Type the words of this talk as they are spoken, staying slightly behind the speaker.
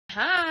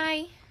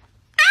Hi.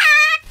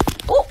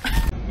 Oh.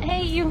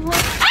 Hey, you.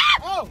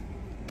 Oh.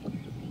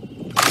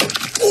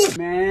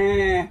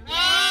 Man.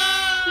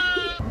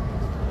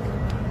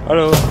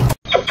 Hello.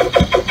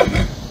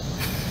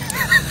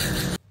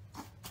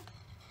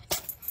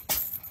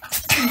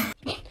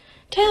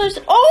 Taylor's.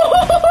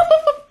 Oh.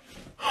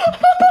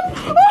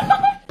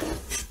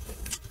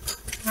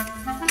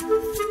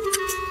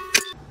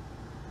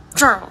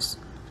 Charles.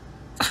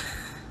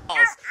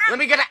 Let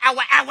me get an ow.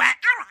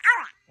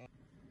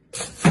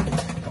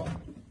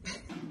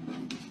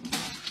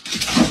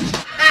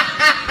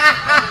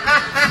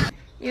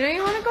 You know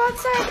you want to go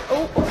outside?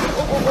 Oh.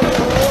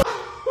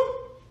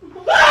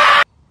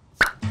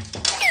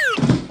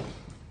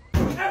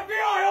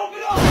 FBI,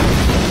 open up!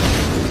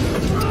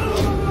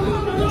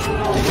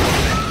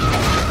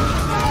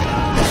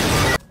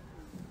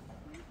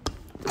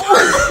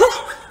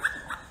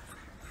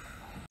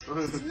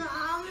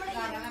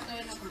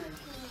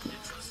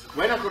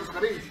 Buena, corta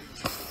cariño.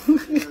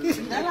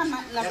 There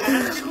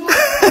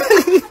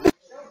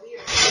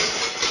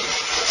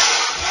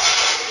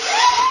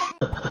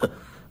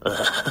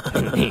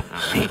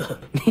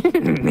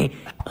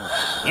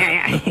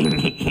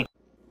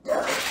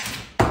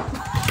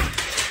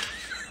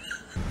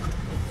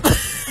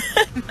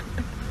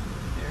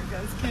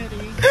goes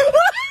Kitty.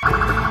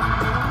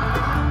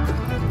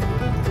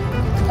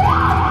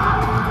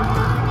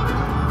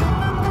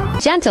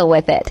 Gentle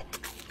with it.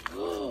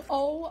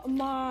 Oh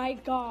my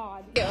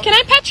god. Can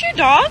I pet your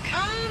dog?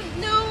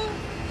 No.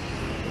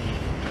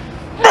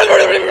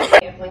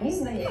 Мені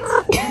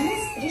здається,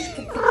 Денис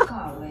трішки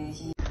підкалує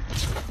її.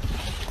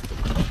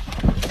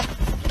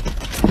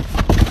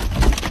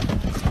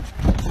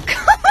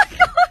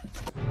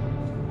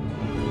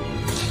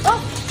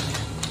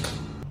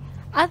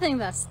 I think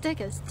that stick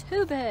is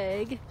too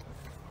big.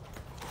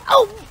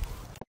 Oh.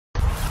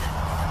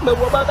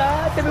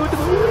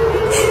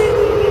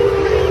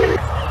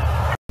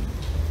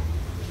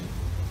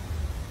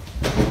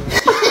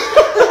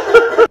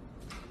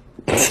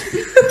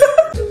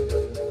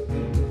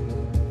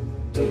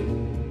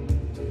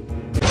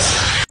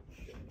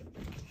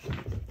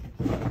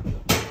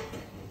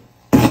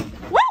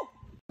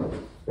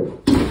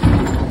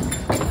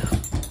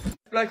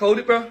 Like, hold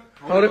it, bro.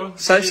 Hold it.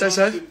 Safe.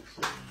 Sound,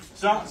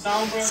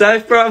 bro.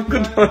 Safe, bro.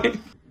 Good boy.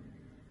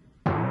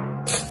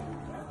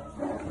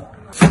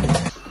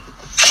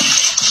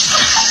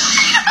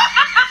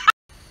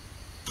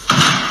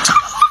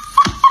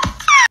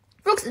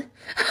 Brooks.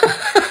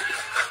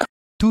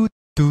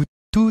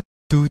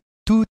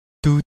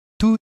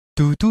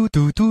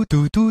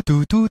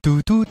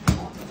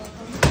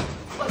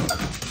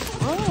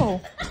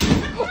 Oh.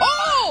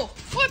 Oh!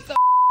 What the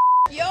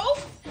yo?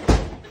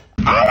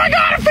 Oh my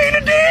God, I seen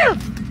a deer!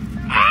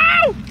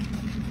 Ow!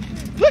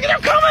 Look at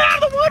them coming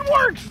out of the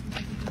woodworks!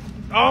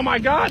 Oh my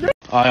God.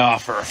 I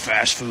offer a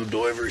fast food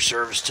delivery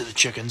service to the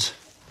chickens.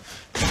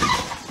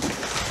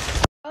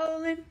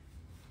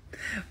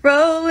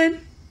 Rolling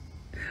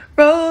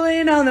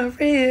on the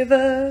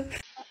river.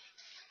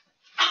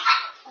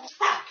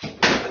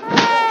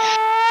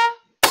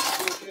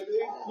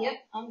 Yep,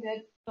 I'm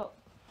good.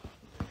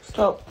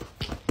 Stop.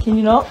 Can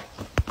you not?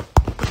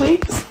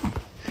 Please?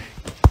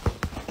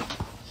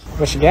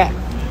 What you got?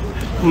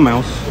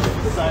 Mouse.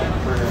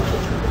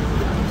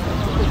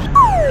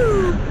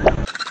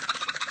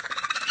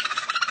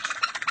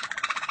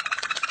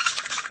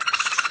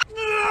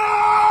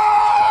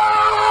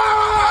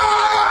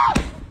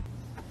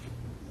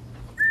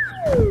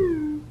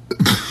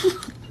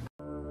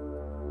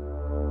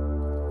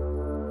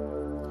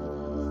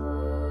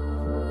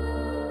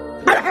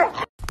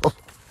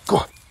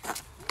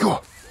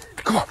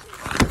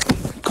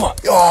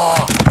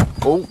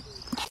 Oh.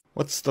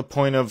 What's the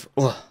point of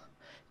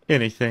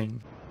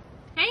anything?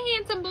 Hey,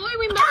 handsome boy,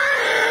 we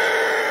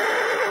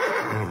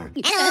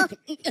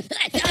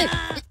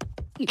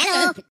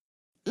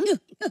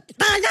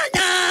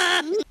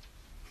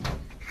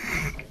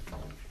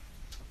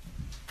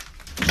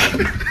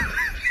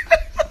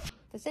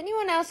Does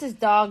anyone else's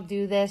dog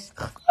do this?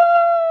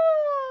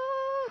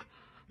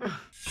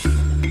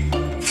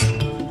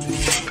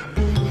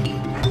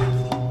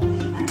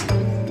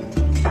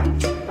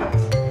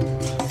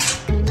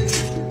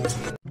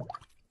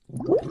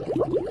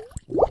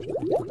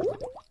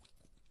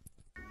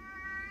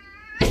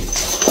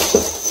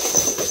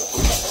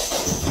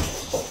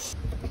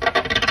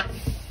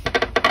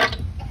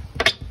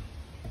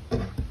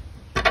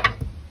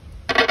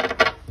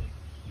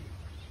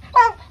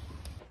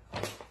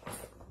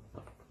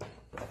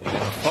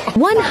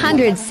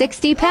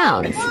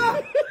 £160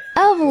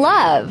 of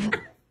love.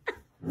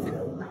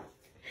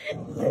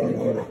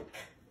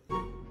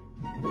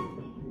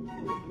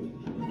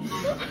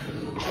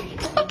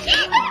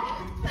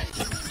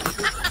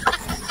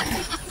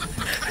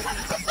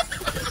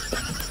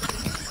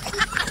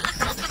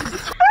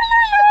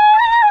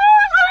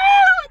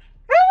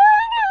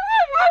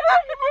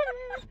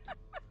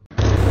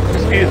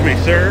 Excuse me,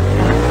 sir.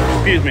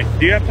 Excuse me.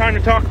 Do you have time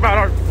to talk about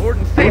our Lord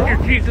and Savior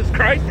Jesus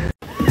Christ?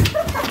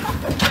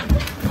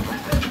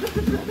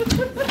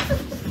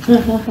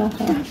 Jump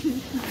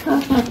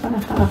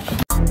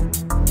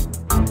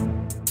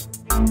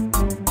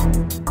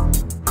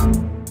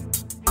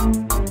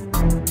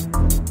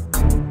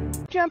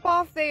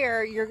off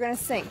there, you're gonna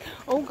sink.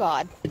 Oh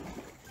God.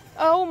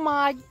 Oh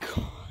my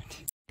God.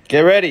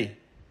 Get ready.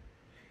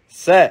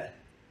 Set.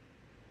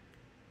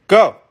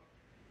 Go.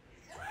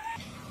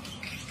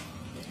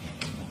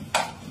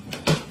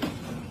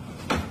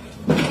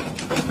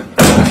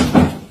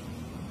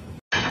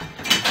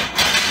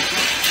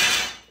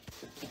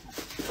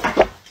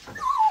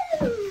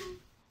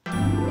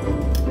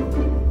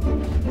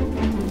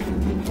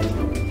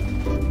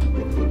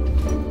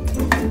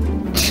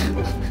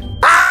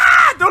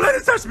 Don't let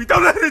it touch me!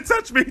 Don't let it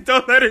touch me!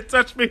 Don't let it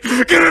touch me!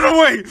 Get it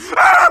away!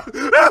 Ah!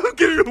 Ah,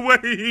 get it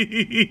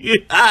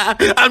away! Ah,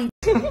 I'm.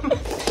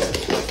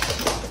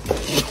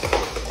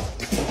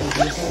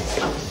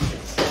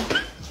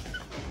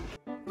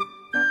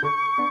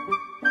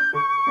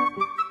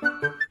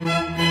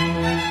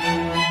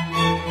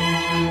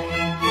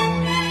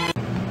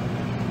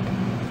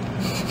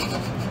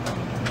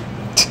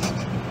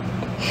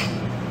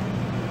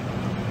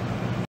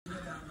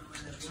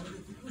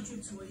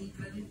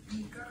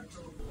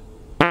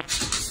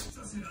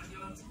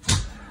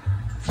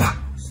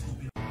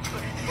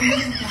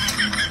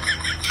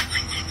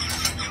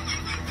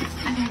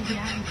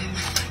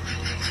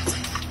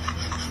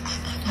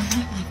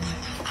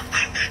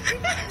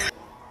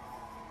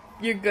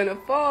 You're gonna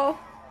fall.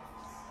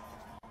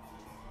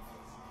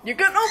 You're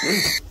gonna.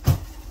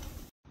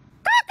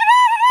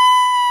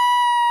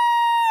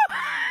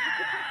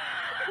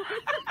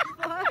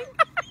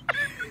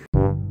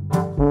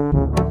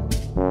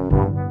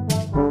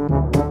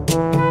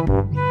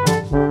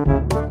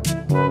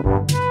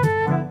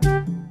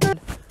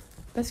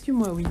 Parce que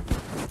moi, oui.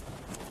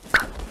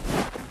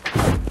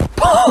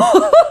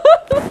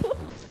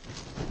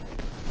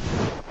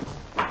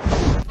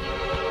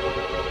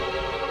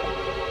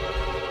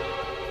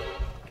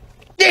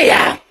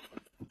 Yeah!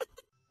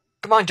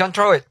 Come on, John,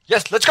 throw it.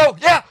 Yes, let's go.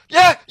 Yeah,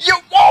 yeah, you.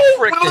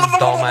 Whoa, freaking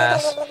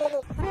dumbass.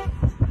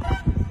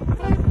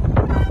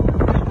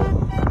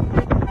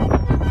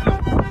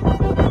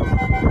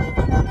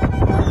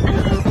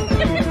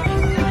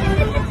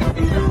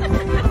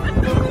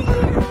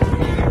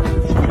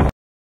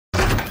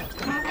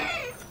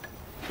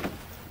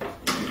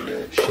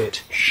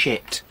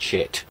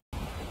 Shit.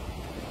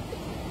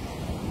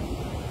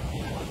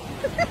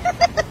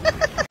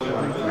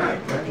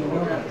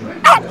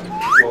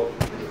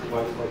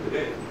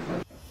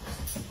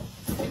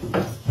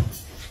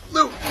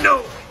 No!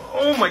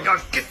 Oh my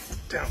gosh, get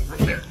down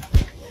from there.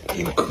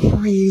 You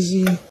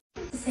crazy. The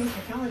same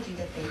technology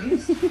that they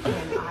used when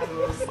I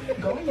was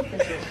going to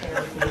physical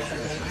therapy and I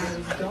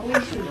was going to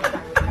a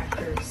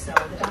chiropractor, so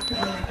the doctor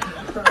knew I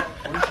could refer.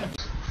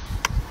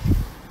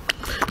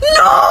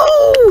 No!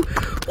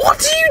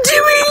 What are you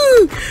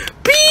doing?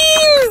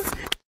 Beans!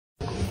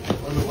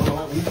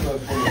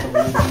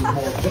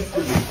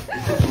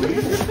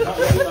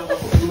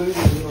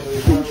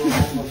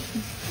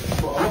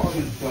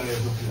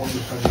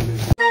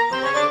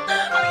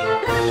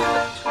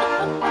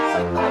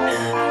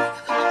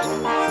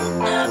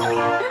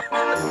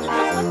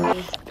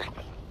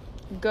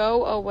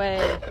 Go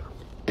away.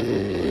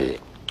 Ew!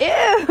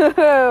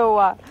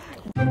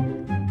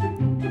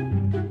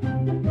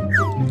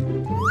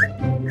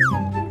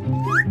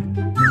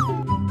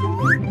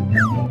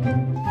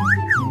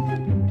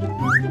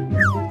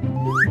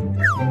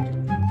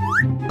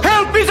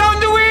 Help is on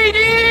the way,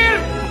 dear!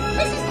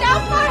 Mrs.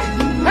 Doubtfire!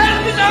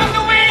 Help is on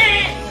the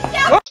way!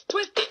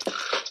 Twist it,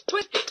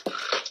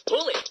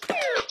 pull it,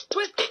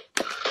 twist it,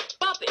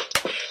 pop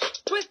it,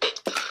 twist it.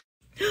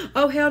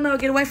 Oh, hell no.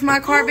 Get away from my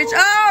car, bitch.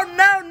 Oh,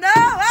 no, no.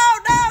 Oh,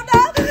 no,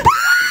 no.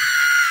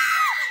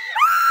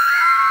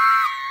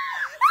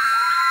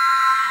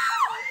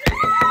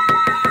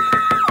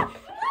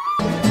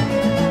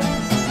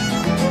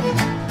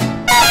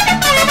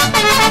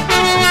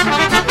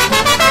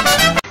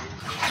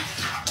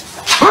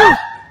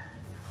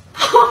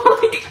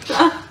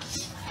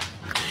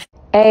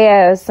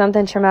 Ayo,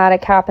 something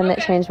traumatic happened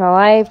that changed my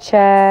life.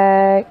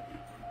 Check.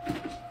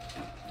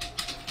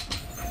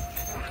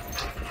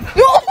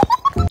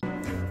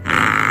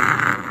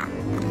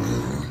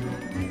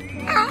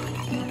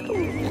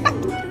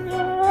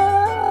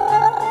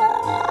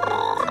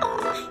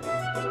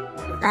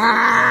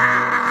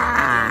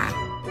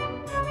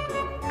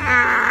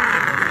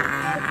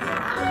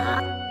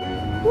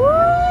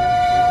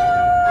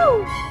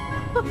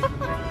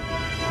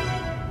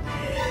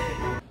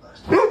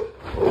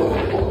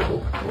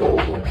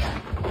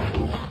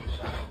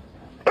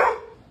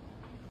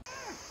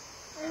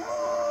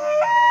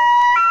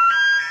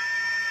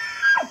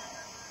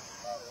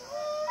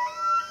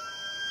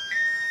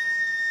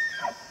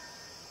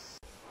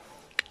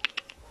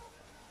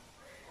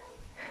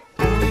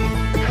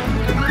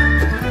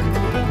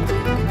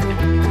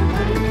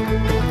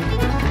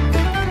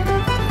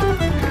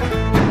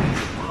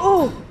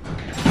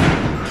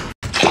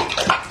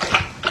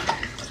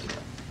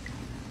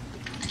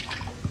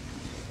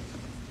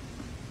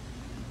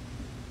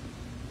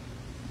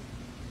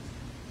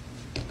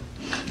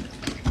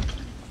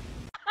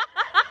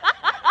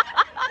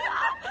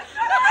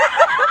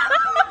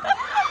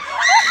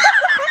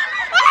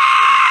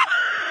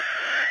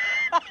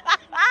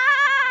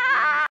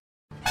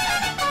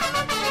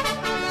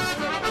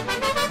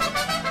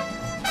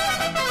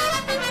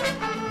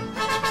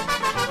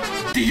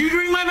 Did you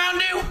drink my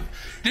Mountain Dew?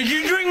 Did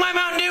you drink my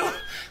Mountain Dew?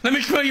 Let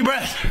me smell your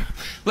breath.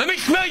 Let me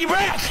smell your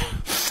breath.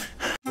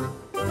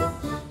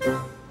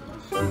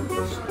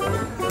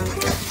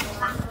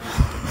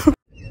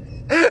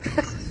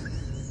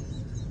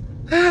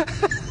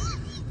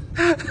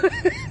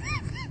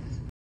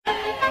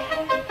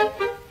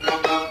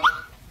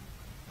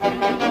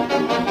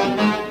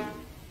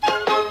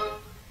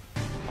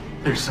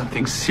 There's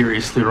something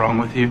seriously wrong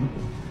with you.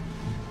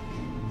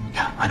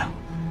 Yeah, I know.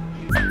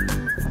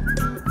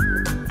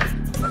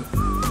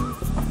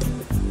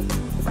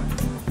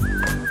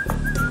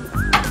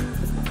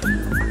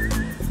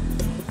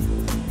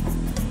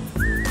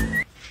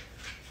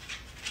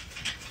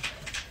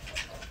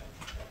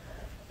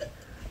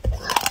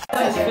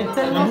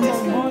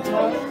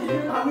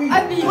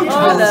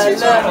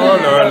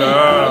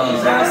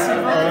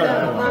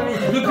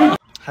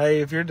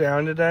 Hey, if you're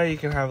down today, you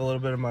can have a little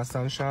bit of my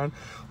sunshine.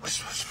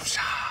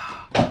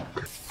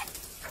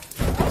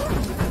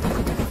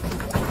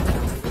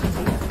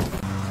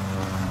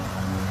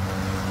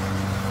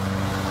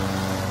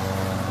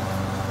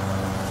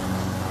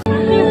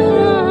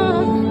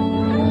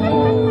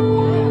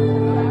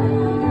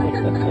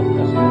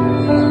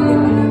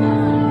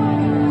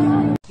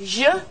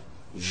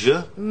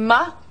 Je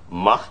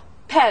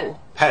m'appelle.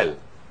 Pelle.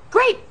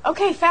 Great.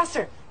 Okay,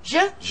 faster. Je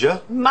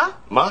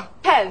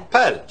m'appelle.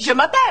 Pelle. Je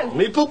m'appelle.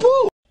 Mais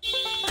poupou.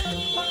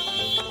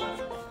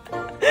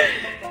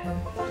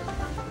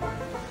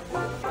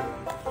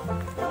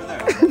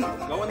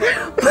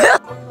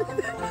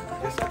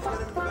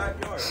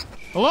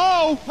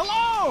 Hello?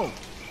 Hello!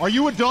 Are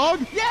you a dog?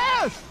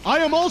 Yes! I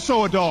am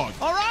also a dog.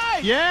 All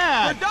right!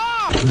 Yeah! We're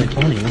dogs!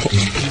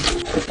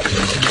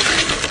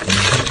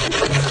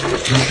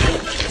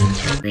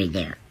 Right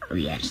there. Oh,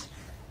 yes.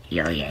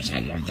 Oh, yes, I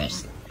love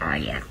this. Oh,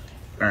 yeah.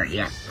 Oh,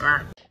 yeah.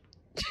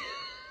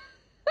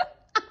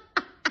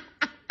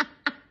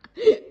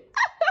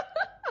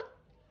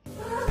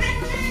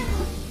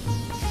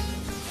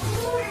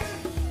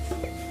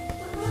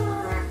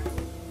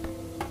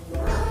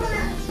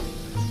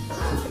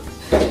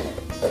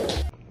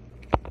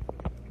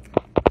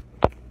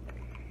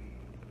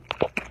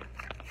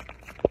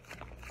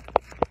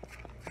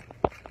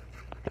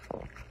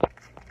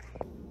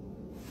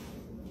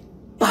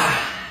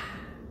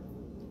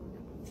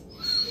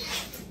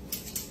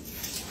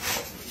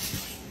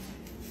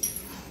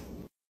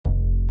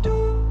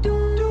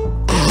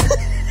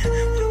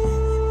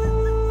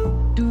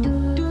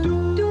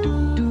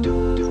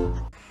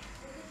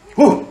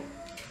 Whew.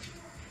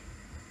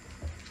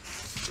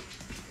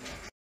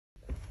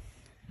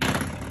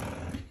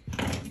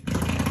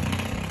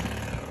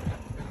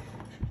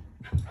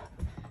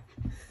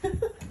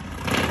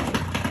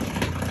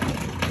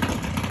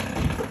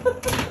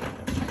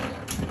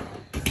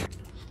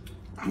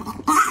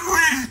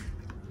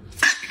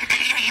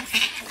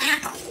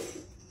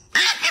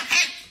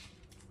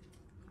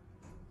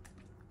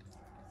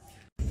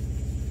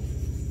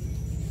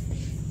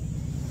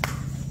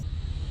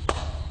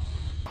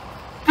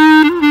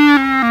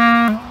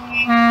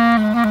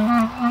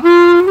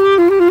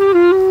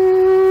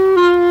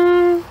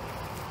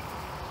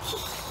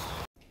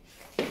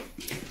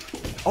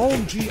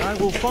 OMG, I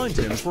will find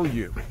him for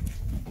you.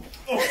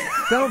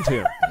 Found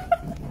him.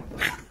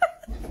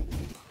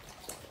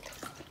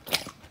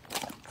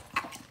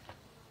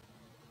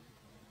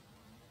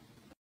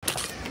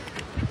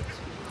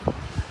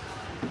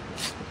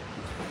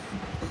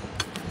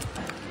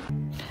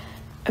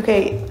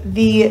 Okay,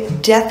 the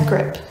death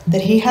grip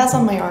that he has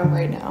on my arm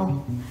right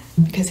now,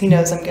 because he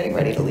knows I'm getting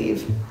ready to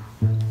leave.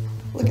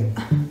 Look at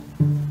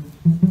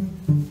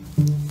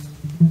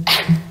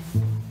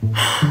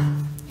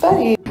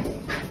buddy.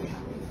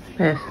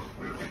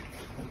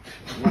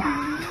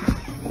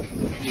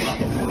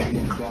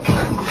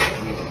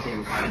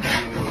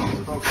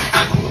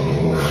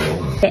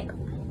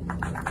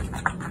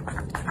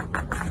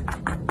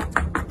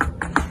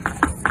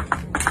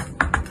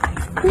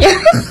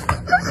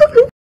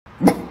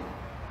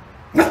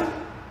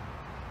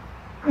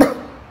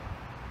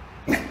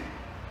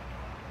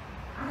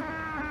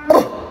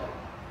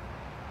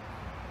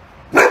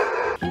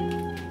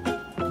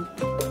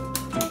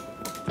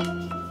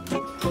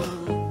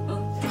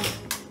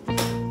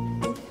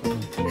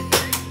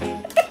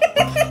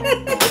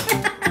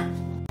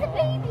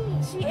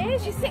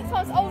 She's 6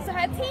 months old, so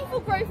her teeth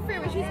will grow through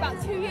when she's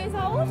about 2 years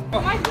old.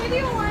 My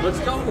video one. Let's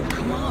go.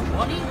 Come on,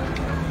 buddy.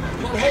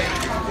 Well, hey.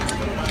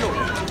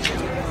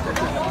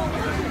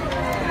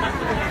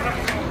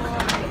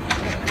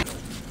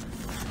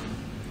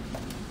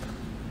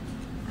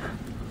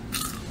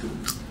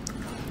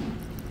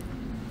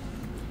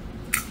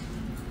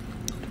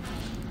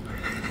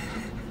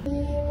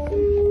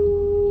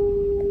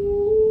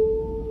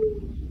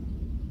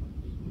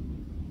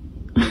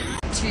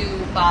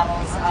 Two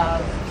bottles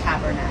of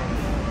Cabernet.